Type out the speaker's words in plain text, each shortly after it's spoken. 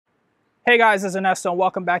Hey guys, it's Ernesto and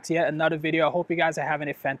welcome back to yet another video. I hope you guys are having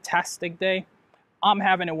a fantastic day. I'm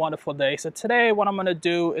having a wonderful day. So today what I'm going to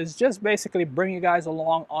do is just basically bring you guys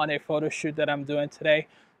along on a photo shoot that I'm doing today.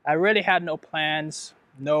 I really had no plans,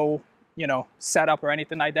 no, setup or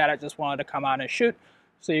anything like that. I just wanted to come out and shoot.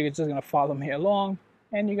 So you're just going to follow me along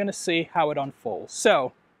and you're going to see how it unfolds.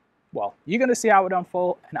 So, well, you're going to see how it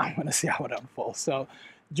unfolds and I'm going to see how it unfolds. So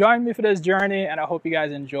join me for this journey and I hope you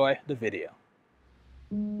guys enjoy the video.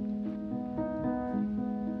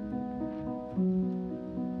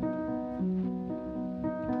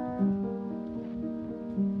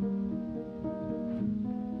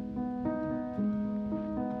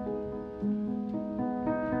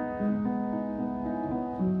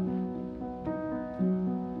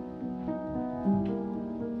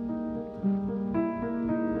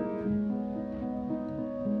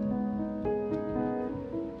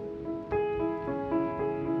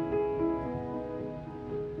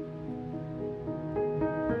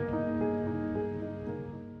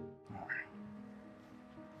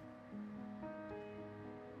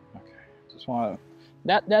 Just want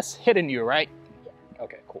to, that's hitting you, right? Yeah.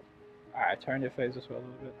 Okay, cool. All right, turn your face this way a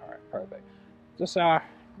little bit. All right, perfect. Just cross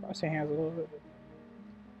your hands a little bit.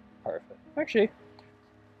 Perfect. Actually,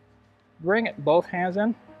 bring it both hands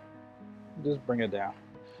in. Just bring it down.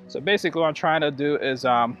 So basically, what I'm trying to do is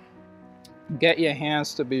get your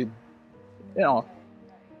hands to be,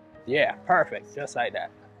 yeah, perfect, just like that.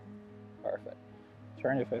 Perfect.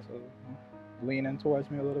 Turn your face a little bit. Lean in towards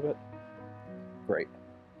me a little bit. Great.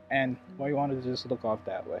 And what you want to just look off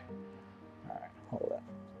that way. All right, hold that.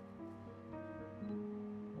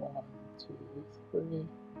 1, 2, 3.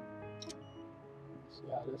 See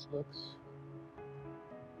how this looks.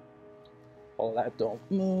 Hold that, don't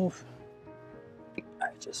move. I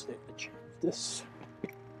just need to change this.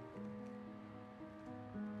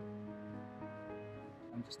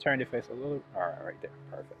 And just turn your face a little. All right, right there,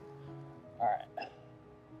 perfect. All right.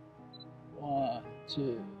 1,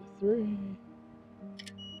 2, 3.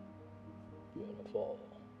 Beautiful.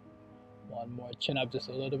 One more, chin up just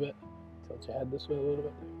a little bit. Tilt your head this way a little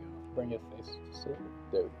bit. There you go. Bring your face just a little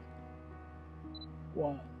bit. There we go.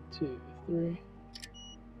 1, 2, 3.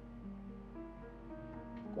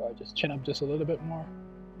 Gorgeous. Chin up just a little bit more.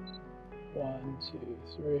 1, 2,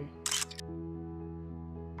 3.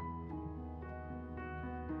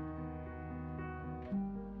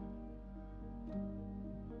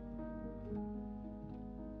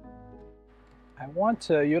 I want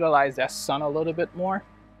to utilize that sun a little bit more.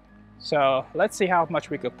 So let's see how much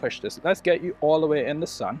we could push this. Let's get you all the way in the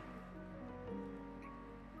sun.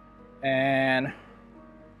 And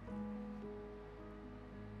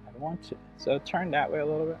I want to, so turn that way a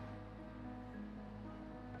little bit.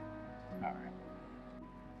 All right.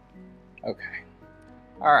 Okay.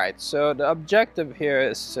 All right, so the objective here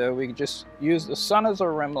is so we just use the sun as a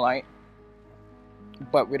rim light,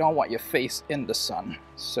 but we don't want your face in the sun.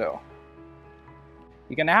 So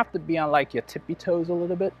you're gonna have to be on like your tippy toes a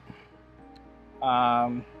little bit.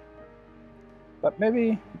 But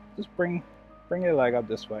maybe just bring your leg up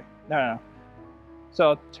this way. No.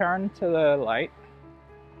 So turn to the light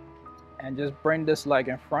and just bring this leg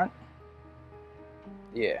in front.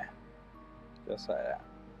 Yeah, just like that.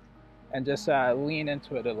 And just lean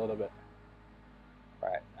into it a little bit.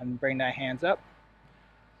 Right, and bring that hands up.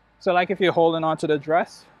 So like if you're holding onto the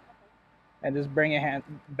dress, and just bring your hand,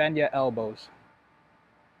 bend your elbows.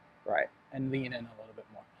 Right, and lean in a little bit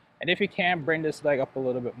more. And if you can, bring this leg up a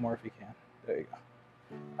little bit more if you can. There you go.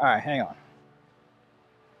 All right, hang on.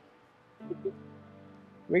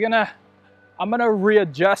 I'm gonna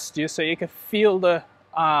readjust you so you can feel the,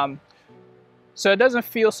 so it doesn't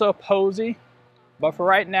feel so posy, but for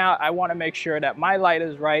right now, I wanna make sure that my light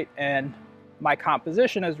is right and my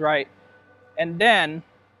composition is right. And then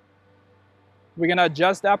we're gonna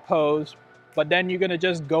adjust that pose, but then you're gonna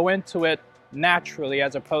just go into it naturally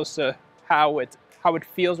as opposed to how it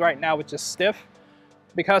feels right now, which is stiff.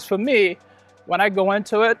 Because for me, when I go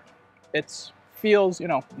into it, it feels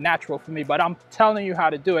natural for me, but I'm telling you how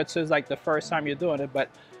to do it. So it's like the first time you're doing it, but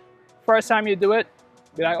first time you do it,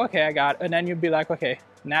 be like, okay, I got it. And then you'll be like, okay,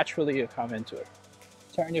 naturally you come into it.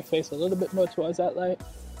 Turn your face a little bit more towards that light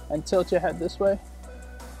and tilt your head this way.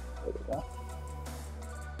 There we go.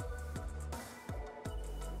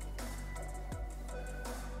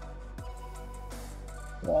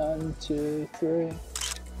 One, 2, 3.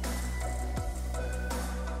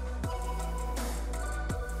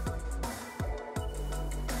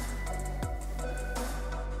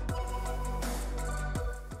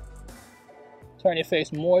 Turn your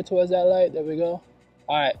face more towards that light. There we go.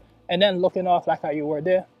 All right. And then looking off like how you were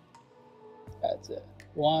there. That's it.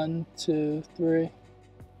 1, 2, 3.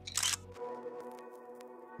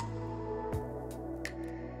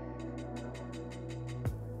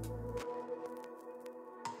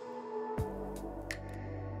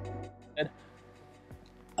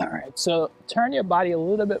 right, so turn your body a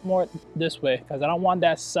little bit more this way because I don't want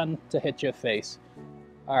that sun to hit your face.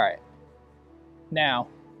 All right, now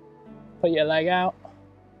put your leg out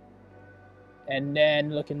and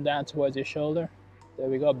then looking down towards your shoulder. There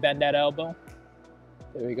we go, bend that elbow.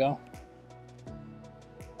 There we go.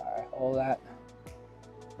 All right, hold that.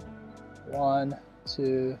 1,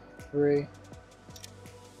 2, 3.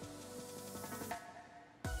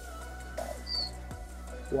 Nice.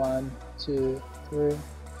 1, 2, 3.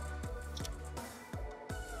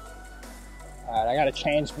 All right, I gotta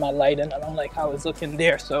change my lighting. I don't like how it's looking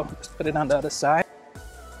there, so let's put it on the other side.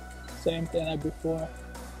 Same thing like before.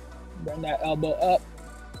 Bring that elbow up.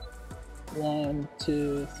 1,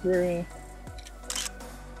 2, 3.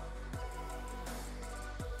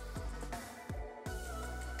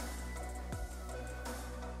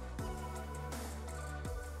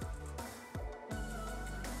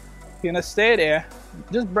 You're gonna stay there.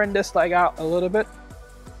 Just bring this leg out a little bit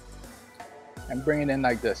and bring it in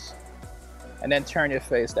like this. And then turn your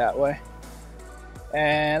face that way.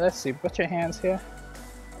 And let's see, put your hands here.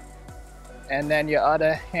 And then your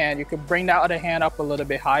other hand, you can bring that other hand up a little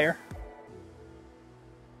bit higher.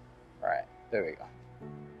 All right, there we go.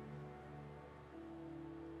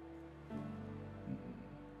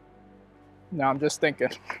 Now I'm just thinking.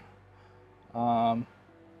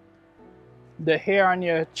 The hair on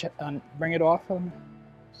your chest, bring it off of me.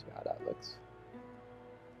 See how that looks.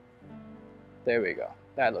 There we go.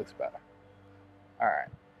 That looks better. All right.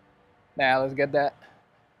 Now let's get that.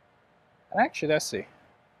 And actually, let's see.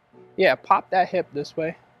 Yeah, pop that hip this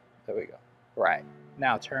way. There we go. Right.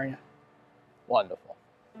 Now turn. Wonderful.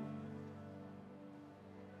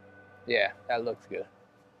 Yeah, that looks good.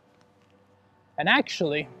 And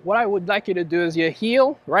actually, what I would like you to do is your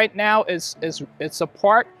heel right now it's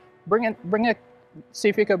apart. Bring it, see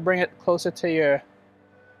if you could bring it closer to your,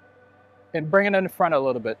 and bring it in front a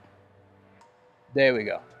little bit. There we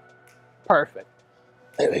go. Perfect.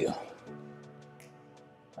 There we go.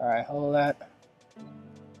 All right, hold that.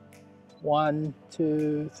 1,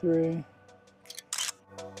 2, 3.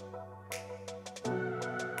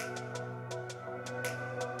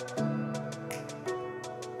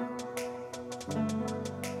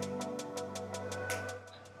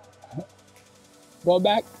 Go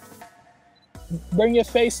back. Bring your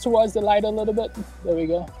face towards the light a little bit. There we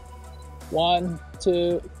go. 1,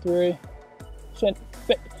 2, 3.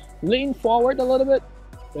 Lean forward a little bit.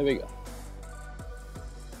 There we go.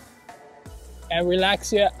 And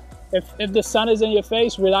relax your, if the sun is in your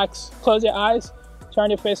face, relax, close your eyes,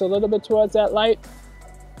 turn your face a little bit towards that light,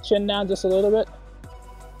 chin down just a little bit.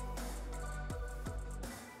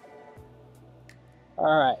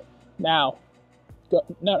 All right, now, go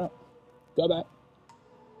back.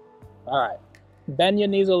 All right, bend your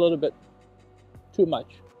knees a little bit, too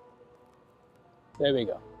much. There we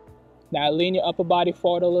go. Now lean your upper body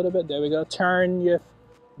forward a little bit. There we go. Turn your,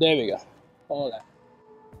 there we go. Hold that.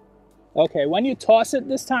 Okay, when you toss it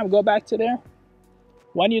this time, go back to there.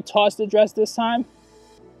 When you toss the dress this time,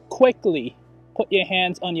 quickly put your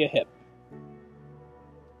hands on your hip.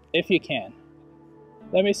 If you can.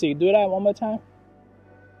 Let me see, do that one more time.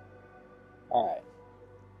 All right.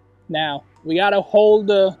 Now, we gotta hold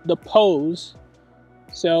the pose.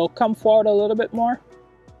 So come forward a little bit more.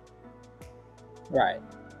 Right.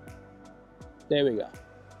 There we go.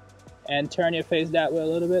 And turn your face that way a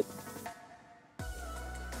little bit.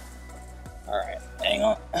 All right, hang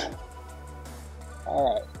on.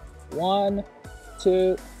 All right, 1,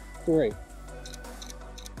 2, 3.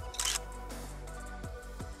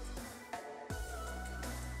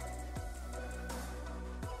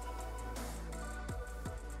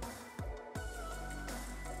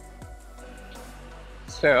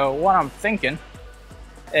 So what I'm thinking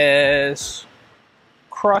is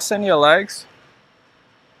crossing your legs.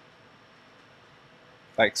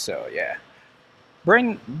 Like so, yeah.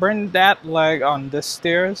 Bring that leg on this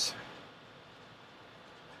stairs.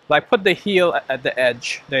 Like put the heel at the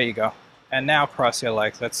edge. There you go. And now cross your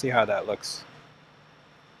legs. Let's see how that looks.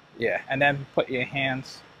 Yeah, and then put your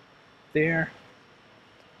hands there.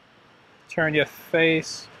 Turn your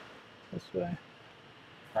face this way.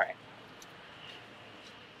 Right.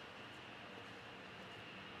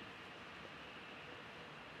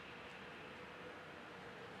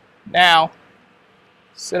 Now,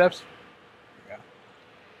 sit-ups.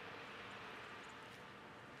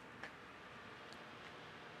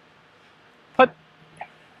 Put,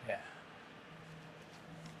 yeah.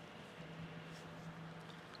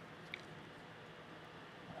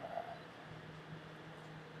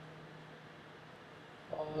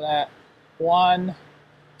 All that. 1,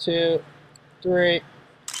 2, 3.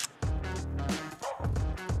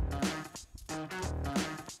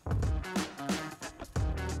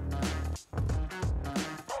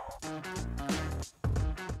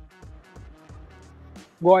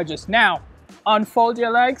 Gorgeous. Now, unfold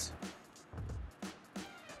your legs.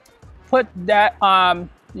 Put that,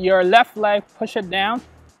 your left leg, push it down.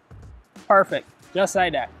 Perfect, just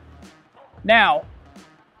like that. Now,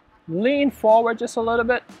 lean forward just a little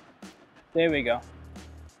bit. There we go.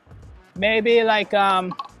 Maybe like,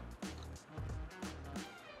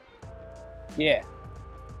 yeah.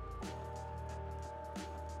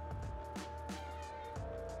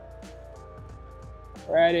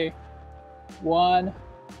 Ready? 1,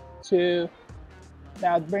 2.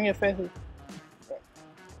 Now bring your face.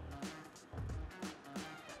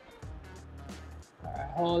 All right,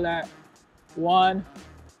 hold that. 1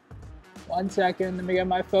 second. Let me get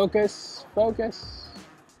my focus. Focus.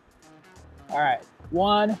 All right.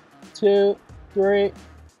 1, 2, 3.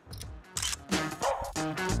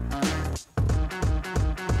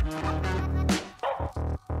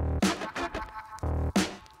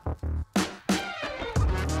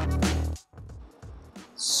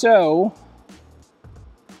 So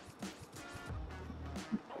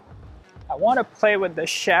I want to play with the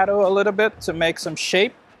shadow a little bit to make some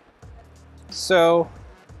shape. So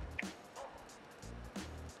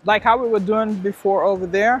like how we were doing before over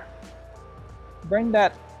there, bring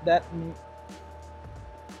that and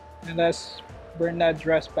let's bring that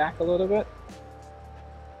dress back a little bit.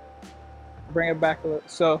 Bring it back a little.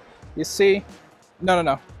 So you see,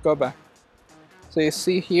 no, go back. So you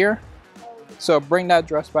see here. So bring that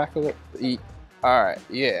dress back a little. All right,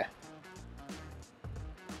 yeah.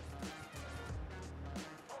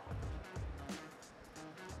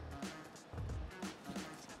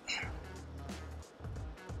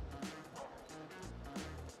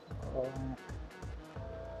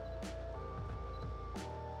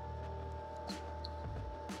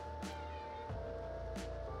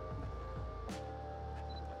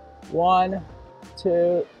 One,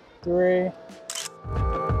 2, 3.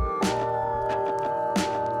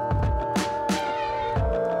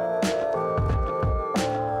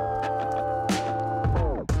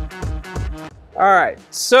 All right,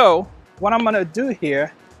 so what I'm gonna do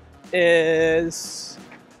here is,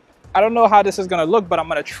 I don't know how this is gonna look, but I'm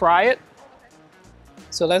gonna try it.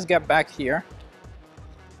 So let's get back here.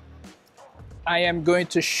 I am going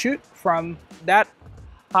to shoot from that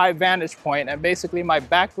high vantage point, and basically my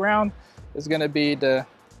background is gonna be the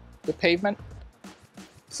pavement.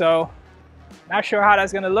 So not sure how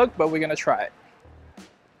that's gonna look, but we're gonna try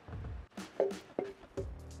it.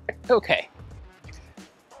 Okay.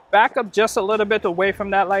 Back up just a little bit away from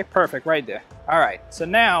that light. Perfect, right there. All right, so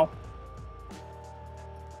now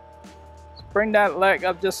let's bring that leg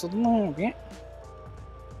up just a little bit.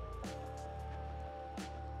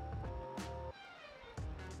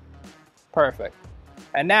 Perfect.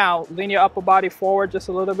 And now lean your upper body forward just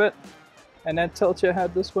a little bit and then tilt your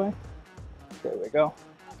head this way. There we go.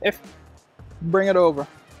 Bring it over.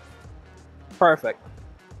 Perfect.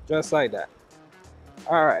 Just like that.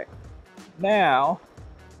 All right. Now,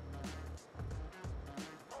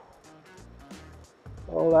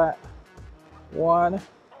 hold that. 1,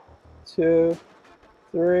 2,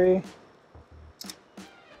 3.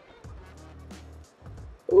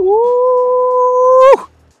 Ooh!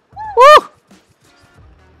 Woo!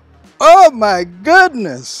 Oh my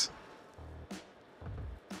goodness.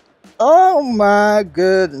 Oh my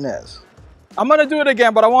goodness. I'm gonna do it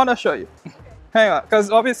again, but I want to show you. Hang on, because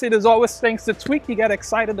obviously there's always things to tweak. You get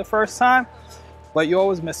excited the first time, but you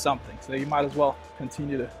always miss something. So you might as well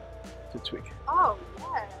continue to tweak. Oh,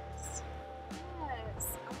 yes.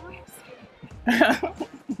 Yes.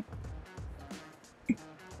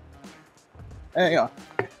 Hang on.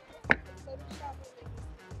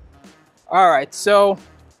 All right, so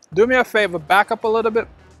do me a favor, back up a little bit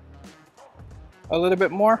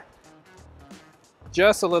more,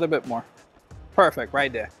 just a little bit more. Perfect,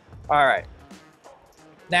 right there. All right,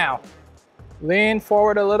 now lean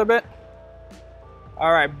forward a little bit.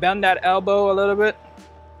 All right, bend that elbow a little bit.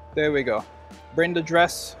 There we go. Bring the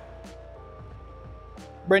dress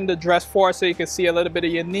forward so you can see a little bit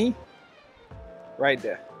of your knee. Right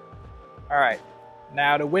there. All right,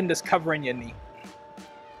 now the wind is covering your knee.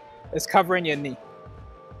 It's covering your knee.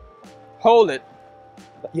 Hold it.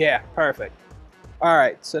 Yeah, perfect. All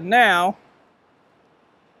right, so now,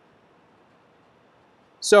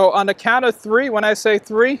 so on the count of 3, when I say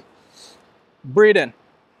 3, breathe in.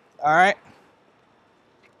 All right.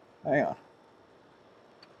 Hang on.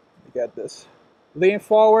 You got this. Lean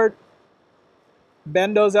forward.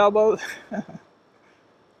 Bend those elbows.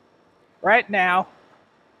 Right now,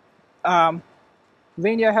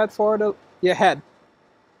 lean your head forward, your head.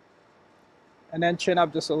 And then chin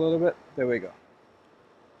up just a little bit. There we go.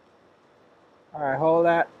 All right, hold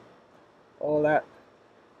that. Hold that.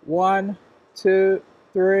 1, 2,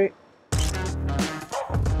 3.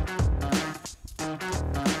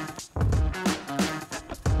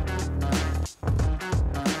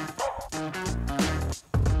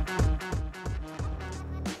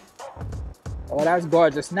 Oh, that's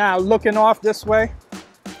gorgeous. Now looking off this way.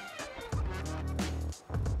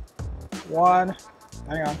 1,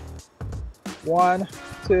 hang on. 1,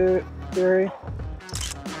 2, 3.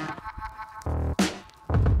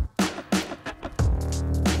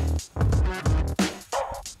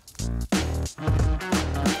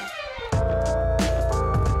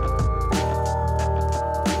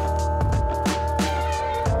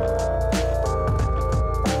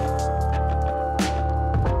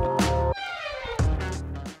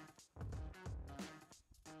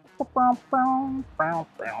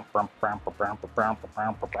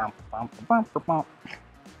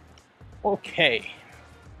 Okay,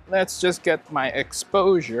 let's just get my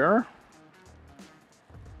exposure.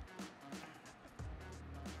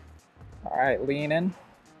 All right, lean in.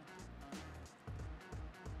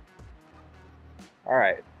 All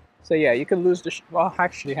right, so yeah, you can lose the, well,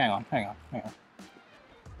 actually, hang on.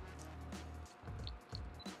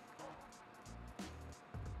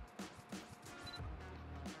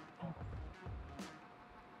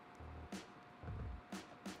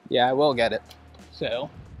 Yeah, I will get it. So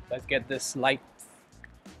let's get this light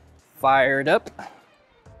fired up.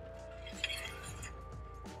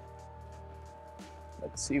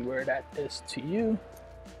 Let's see where that is to you.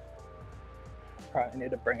 Probably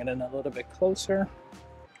need to bring it in a little bit closer.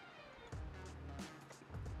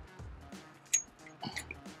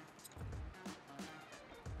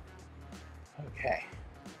 Okay.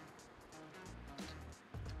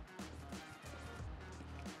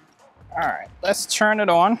 All right, let's turn it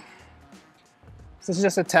on. This is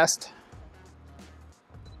just a test.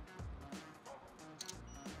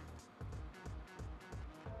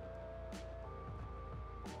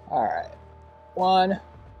 All right, 1,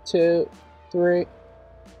 2, 3.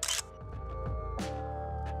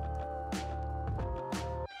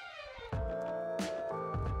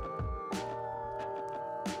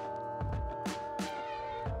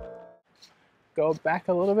 Go back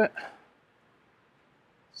a little bit.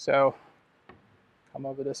 So come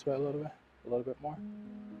over this way a little bit more.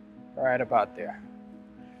 Right about there.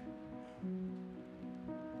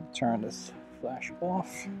 Turn this flash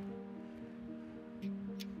off.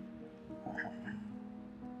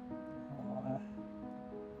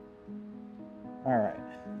 All right,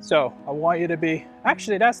 so I want you to be,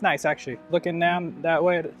 actually that's nice actually, looking down that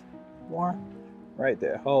way more, right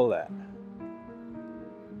there, hold that.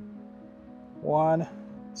 1,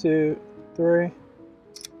 2, 3.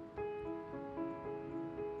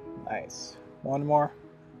 Nice. One more.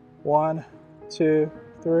 1, 2,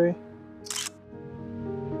 3.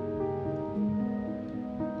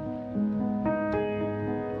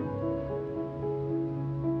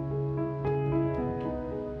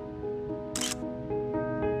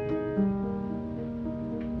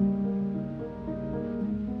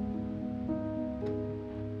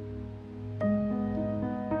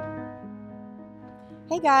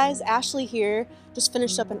 Hey guys, Ashley here. Just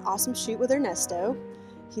finished up an awesome shoot with Ernesto.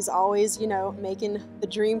 He's always, you know, making the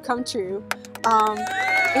dream come true.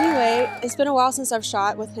 Anyway, it's been a while since I've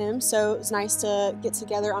shot with him, so it's nice to get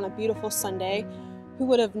together on a beautiful Sunday. Who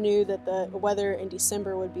would have knew that the weather in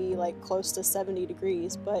December would be like close to 70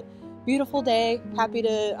 degrees, but beautiful day. Happy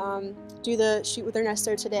to do the shoot with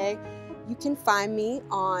Ernesto today. You can find me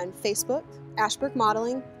on Facebook, Ashbrook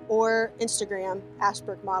Modeling, or Instagram,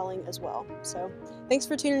 Ashbrook Modeling as well. So thanks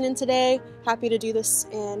for tuning in today. Happy to do this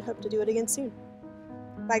and hope to do it again soon.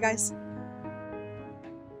 Bye guys.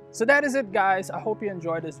 So that is it guys. I hope you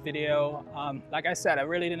enjoyed this video. Like I said, I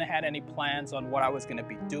really didn't have any plans on what I was gonna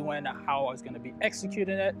be doing, how I was gonna be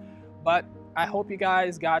executing it, but I hope you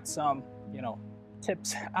guys got some, you know,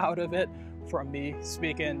 tips out of it from me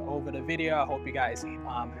speaking over the video. I hope you guys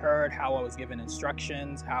heard how I was giving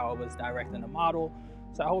instructions, how I was directing the model.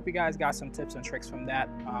 So I hope you guys got some tips and tricks from that,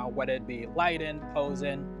 whether it be lighting,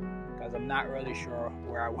 posing, because I'm not really sure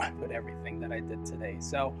where I went with everything that I did today.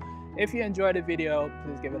 So if you enjoyed the video,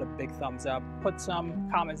 please give it a big thumbs up. Put some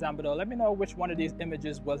comments down below. Let me know which one of these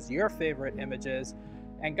images was your favorite images.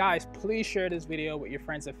 And guys, please share this video with your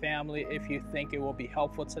friends and family if you think it will be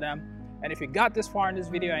helpful to them. And if you got this far in this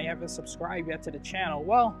video and you haven't subscribed yet to the channel,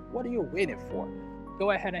 well, what are you waiting for?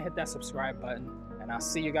 Go ahead and hit that subscribe button, and I'll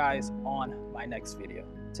see you guys on my next video.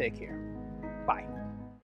 Take care. Bye.